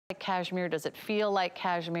cashmere? Does it feel like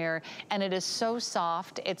cashmere? And it is so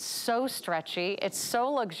soft, it's so stretchy, it's so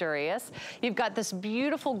luxurious. You've got this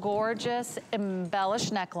beautiful, gorgeous,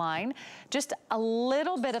 embellished neckline, just a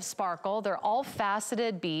little bit of sparkle. They're all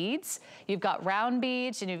faceted beads. You've got round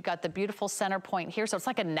beads and you've got the beautiful center point here. So it's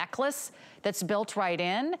like a necklace that's built right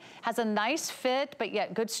in. Has a nice fit, but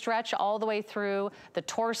yet good stretch all the way through the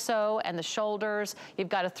torso and the shoulders. You've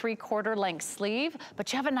got a 3/4 length sleeve,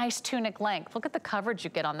 but you have a nice tunic length. Look at the coverage you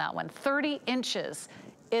get on that one. 30 inches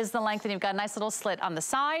is the length, and you've got a nice little slit on the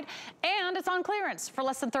side, and it's on clearance for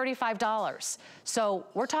less than $35. So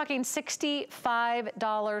we're talking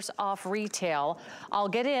 $65 off retail. I'll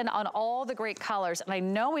get in on all the great colors, and I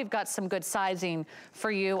know we've got some good sizing for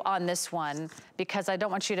you on this one because I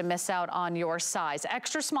don't want you to miss out on your size.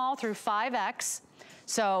 Extra small through 5X.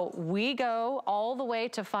 So we go all the way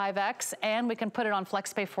to 5X, and we can put it on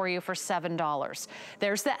FlexPay for you for $7.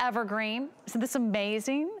 There's the evergreen. Isn't this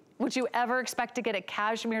amazing? Would you ever expect to get a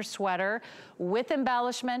cashmere sweater with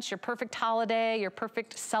embellishments, your perfect holiday, your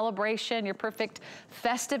perfect celebration, your perfect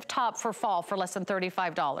festive top for fall for less than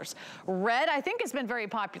 $35? Red, I think, has been very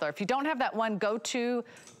popular. If you don't have that one go-to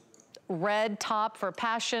red top for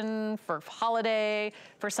passion, for holiday,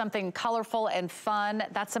 for something colorful and fun,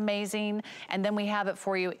 that's amazing. And then we have it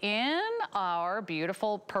for you in our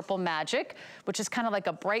beautiful purple magic, which is kind of like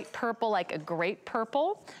a bright purple, like a grape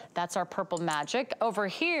purple. That's our purple magic. Over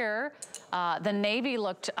here, the navy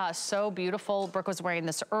looked so beautiful. Brooke was wearing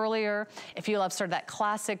this earlier. If you love sort of that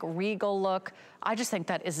classic regal look, I just think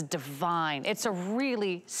that is divine. It's a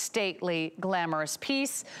really stately, glamorous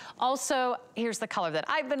piece. Also, here's the color that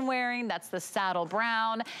I've been wearing. That's the saddle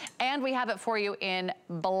brown. And we have it for you in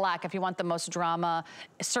black if you want the most drama.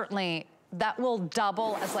 Certainly, that will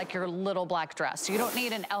double as like your little black dress. So you don't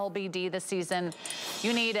need an LBD this season.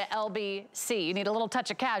 You need an LBC. You need a little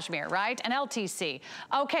touch of cashmere, right? An LTC.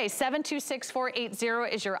 Okay,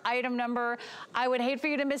 726480 is your item number. I would hate for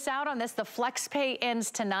you to miss out on this. The FlexPay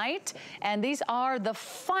ends tonight, and these are the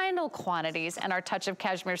final quantities and our touch of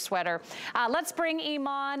cashmere sweater. Let's bring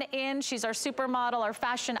Iman in. She's our supermodel, our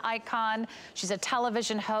fashion icon. She's a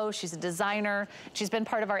television host. She's a designer. She's been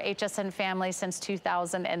part of our HSN family since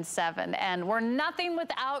 2007. And we're nothing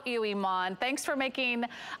without you, Iman. Thanks for making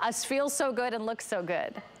us feel so good and look so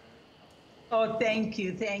good. Oh, thank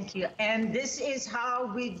you, thank you. And this is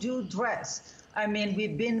how we do dress. I mean,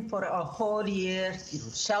 we've been for a whole year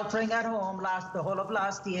sheltering at home the whole of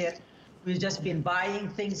last year. We've just been buying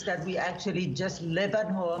things that we actually just live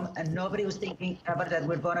at home, and nobody was thinking ever that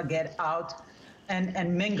we're gonna get out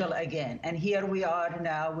and mingle again. And here we are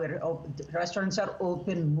now. Restaurants are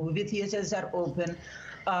open, movie theaters are open.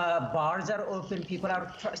 Bars are open. People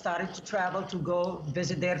are starting to travel to go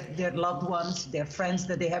visit their loved ones, their friends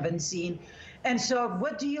that they haven't seen. And so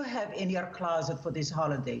what do you have in your closet for this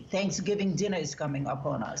holiday? Thanksgiving dinner is coming up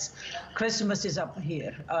on us. Christmas is up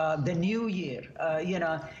here, the New Year, you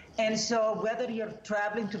know. And so whether you're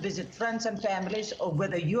traveling to visit friends and families or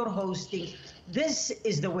whether you're hosting, this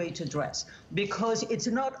is the way to dress, because it's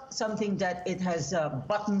not something that it has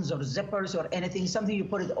buttons or zippers or anything, something you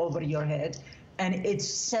put it over your head and it's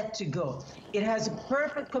set to go. It has a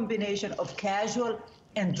perfect combination of casual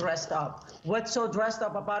and dressed up. What's so dressed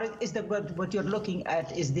up about it is that what you're looking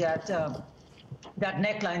at is that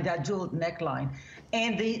neckline, that jeweled neckline.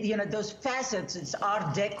 And those facets, it's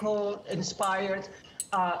Art Deco inspired.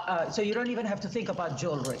 So you don't even have to think about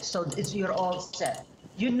jewelry. So you're all set.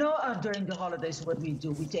 You know, during the holidays, what we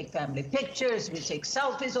do, we take family pictures, we take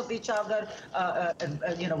selfies of each other,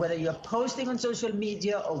 you know, whether you're posting on social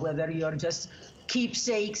media or whether you're just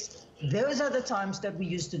keepsakes. Those are the times that we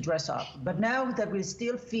used to dress up. But now that we're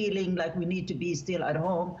still feeling like we need to be still at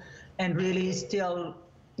home and really still,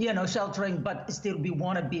 you know, sheltering, but still we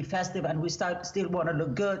want to be festive and we still want to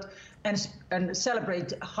look good and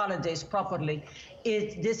celebrate holidays properly.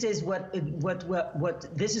 This is what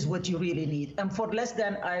you really need. And for less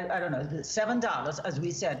than I don't know, $7, as we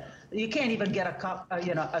said, you can't even get a cup,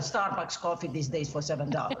 you know, a Starbucks coffee these days for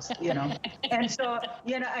 $7, you know. And so,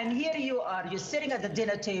 you know, and here you are, you're sitting at the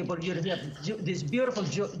dinner table, you have this beautiful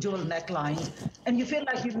jewel neckline, and you feel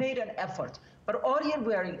like you made an effort. But all you're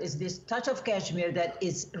wearing is this touch of cashmere that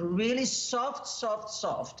is really soft, soft,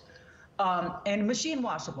 soft. And machine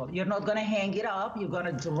washable. You're not going to hang it up. You're going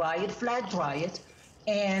to dry it, flat dry it,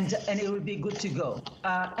 and it will be good to go.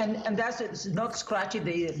 And that's it's not scratchy.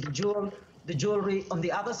 The jewelry on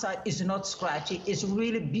the other side is not scratchy. It's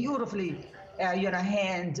really beautifully, you know,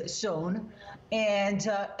 hand sewn, and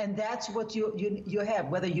that's what you have.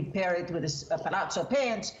 Whether you pair it with a palazzo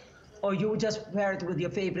pants, or you just pair it with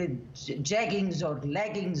your favorite jeggings or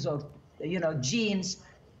leggings or, you know, jeans.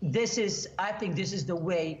 I think this is the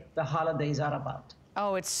way the holidays are about.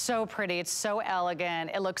 Oh, it's so pretty. It's so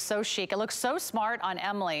elegant. It looks so chic. It looks so smart on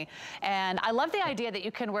Emily. And I love the idea that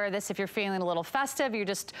you can wear this if you're feeling a little festive. You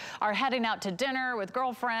just are heading out to dinner with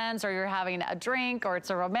girlfriends, or you're having a drink, or it's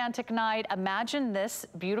a romantic night. Imagine this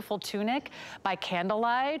beautiful tunic by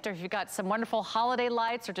candlelight, or if you've got some wonderful holiday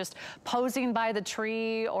lights, or just posing by the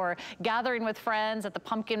tree, or gathering with friends at the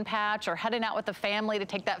pumpkin patch, or heading out with the family to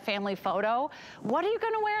take that family photo. What are you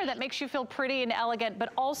gonna wear that makes you feel pretty and elegant,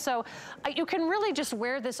 but also you can really just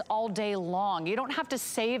wear this all day long. You don't have to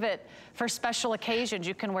save it for special occasions.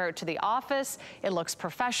 You can wear it to the office. It looks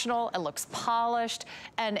professional, it looks polished,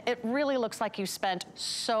 and it really looks like you spent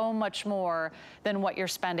so much more than what you're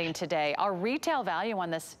spending today. Our retail value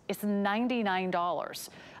on this is $99.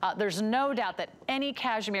 There's no doubt that any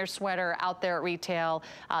cashmere sweater out there at retail,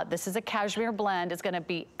 this is a cashmere blend, is gonna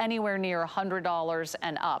be anywhere near $100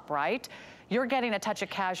 and up, right? You're getting a touch of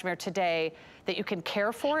cashmere today that you can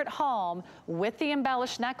care for at home with the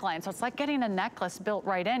embellished neckline. So it's like getting a necklace built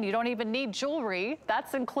right in. You don't even need jewelry.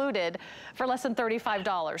 That's included for less than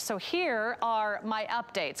 $35. So here are my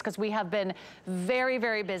updates, because we have been very,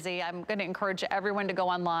 very busy. I'm gonna encourage everyone to go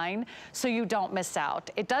online so you don't miss out.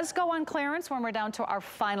 It does go on clearance when we're down to our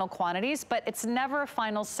final quantities, but it's never a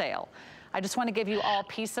final sale. I just want to give you all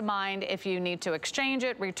peace of mind. If you need to exchange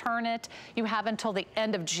it, return it, you have until the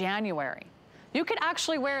end of January. You could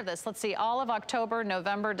actually wear this, let's see, all of October,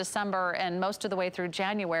 November, December, and most of the way through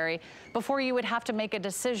January before you would have to make a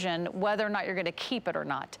decision whether or not you're gonna keep it or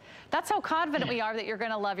not. That's how confident we are that you're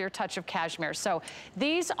gonna love your touch of cashmere. So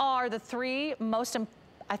these are the three most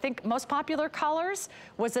popular colors.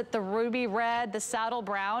 Was it the ruby red, the saddle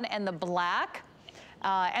brown, and the black?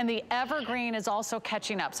 And the evergreen is also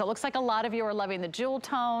catching up. So it looks like a lot of you are loving the jewel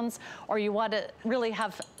tones, or you want to really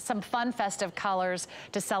have some fun festive colors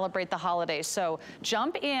to celebrate the holidays. So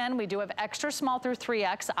jump in. We do have extra small through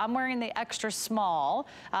 3X. I'm wearing the extra small,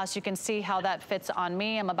 so you can see how that fits on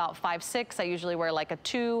me. I'm about 5'6". I usually wear like a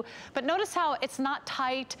 2. But notice how it's not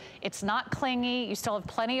tight. It's not clingy. You still have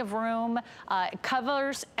plenty of room. It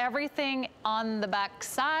covers everything on the back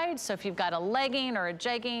side. So if you've got a legging or a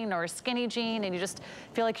jegging or a skinny jean and you just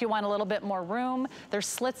feel like you want a little bit more room, there's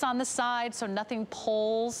slits on the side so nothing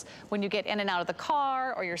pulls when you get in and out of the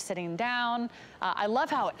car or you're sitting down. I love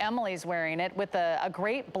how Emily's wearing it with a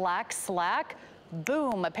great black slack.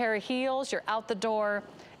 Boom, a pair of heels, you're out the door.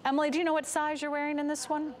 Emily, do you know what size you're wearing in this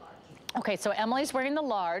one? Okay, so Emily's wearing the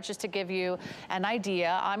large, just to give you an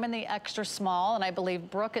idea. I'm in the extra small, and I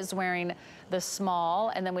believe Brooke is wearing the small,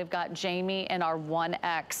 and then we've got Jamie in our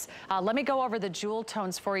 1X. Let me go over the jewel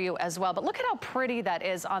tones for you as well, but look at how pretty that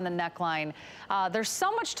is on the neckline. There's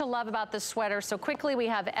so much to love about this sweater. So quickly, we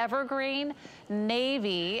have evergreen,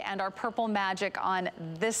 navy, and our purple magic on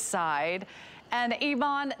this side. And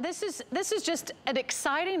Iman, this is just an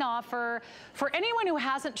exciting offer for anyone who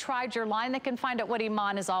hasn't tried your line. They can find out what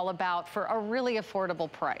Iman is all about for a really affordable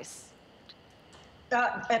price.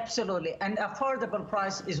 Absolutely, and affordable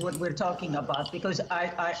price is what we're talking about, because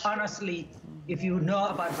I honestly, if you know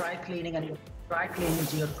about dry cleaning and dry cleaning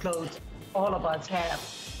your clothes, all of us have.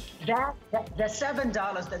 The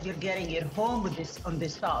 $7 that you're getting at home with this on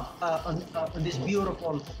this top, on this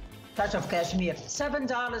beautiful touch of cashmere,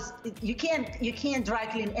 $7. You can't dry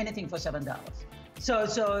clean anything for $7.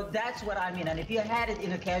 So that's what I mean. And if you had it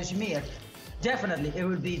in a cashmere, definitely it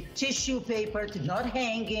would be tissue paper, not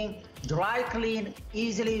hanging, dry clean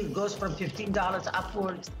easily. It goes from $15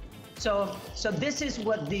 upwards. So this is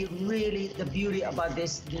what the beauty about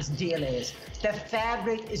this deal is. The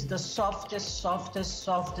fabric is the softest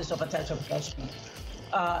of a touch of cashmere.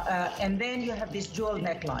 And then you have this jewel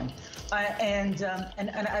neckline. And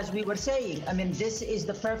as we were saying, I mean, this is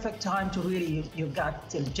the perfect time to really, you've got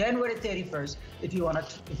till January 31st if you want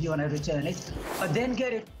to return it, but then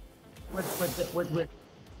get it with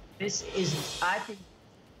this is, I think,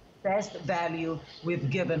 best value we've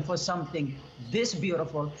given for something this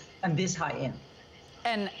beautiful and this high end.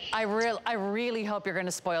 And I really hope you're going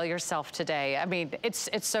to spoil yourself today. I mean, it's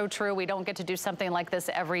so true. We don't get to do something like this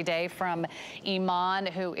every day from Iman,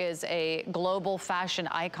 who is a global fashion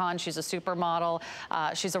icon. She's a supermodel.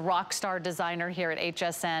 She's a rock star designer here at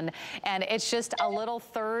HSN. And it's just a little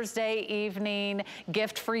Thursday evening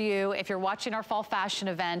gift for you if you're watching our fall fashion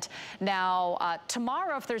event. Now,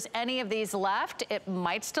 tomorrow, if there's any of these left, it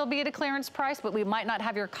might still be at a clearance price, but we might not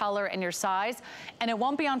have your color and your size. And it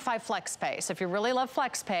won't be on 5 flex pay. So if you really love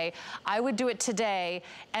flex pay, I would do it today.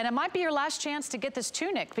 And it might be your last chance to get this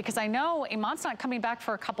tunic, because I know Iman's not coming back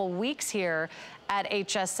for a couple weeks here at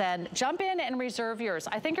HSN. Jump in and reserve yours.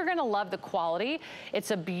 I think you're gonna love the quality.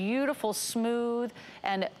 It's a beautiful, smooth,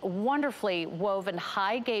 and wonderfully woven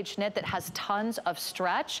high gauge knit that has tons of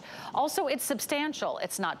stretch. Also, it's substantial.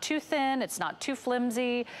 It's not too thin, it's not too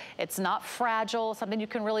flimsy, it's not fragile, something you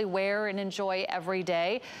can really wear and enjoy every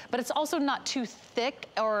day, but it's also not too thick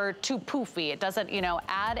or too poofy. It doesn't, you know,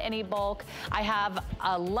 add any bulk. I have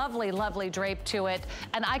a lovely, lovely drape to it,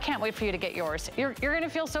 and I can't wait for you to get yours. You're gonna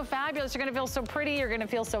feel so fabulous, you're gonna feel so pretty, you're gonna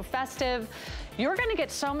feel so festive. You're gonna get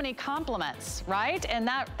so many compliments, right? And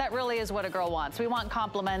that really is what a girl wants. We want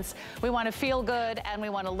compliments, we wanna feel good, and we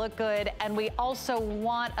wanna look good, and we also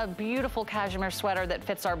want a beautiful cashmere sweater that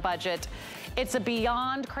fits our budget. It's a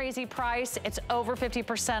beyond crazy price. It's over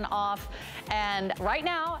 50% off. And right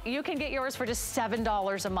now, you can get yours for just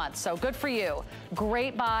 $7 a month. So good for you.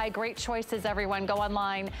 Great buy, great choices, everyone. Go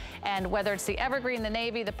online. And whether it's the evergreen, the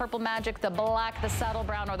navy, the purple magic, the black, the saddle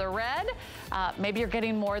brown, or the red, maybe you're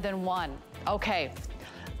getting more than one. Okay.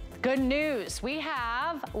 Good news, we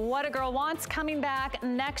have What a Girl Wants coming back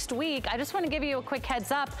next week. I just want to give you a quick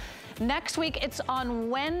heads up. Next week, it's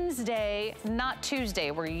on Wednesday, not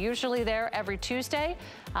Tuesday. We're usually there every Tuesday,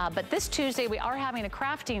 but this Tuesday we are having a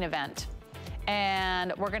crafting event.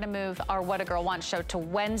 And we're gonna move our What a Girl Wants show to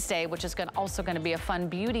Wednesday, which is also gonna be a fun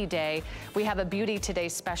beauty day. We have a Beauty Today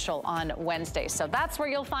special on Wednesday. So that's where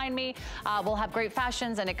you'll find me. We'll have great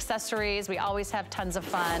fashions and accessories. We always have tons of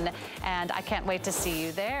fun, and I can't wait to see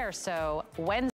you there. So Wednesday.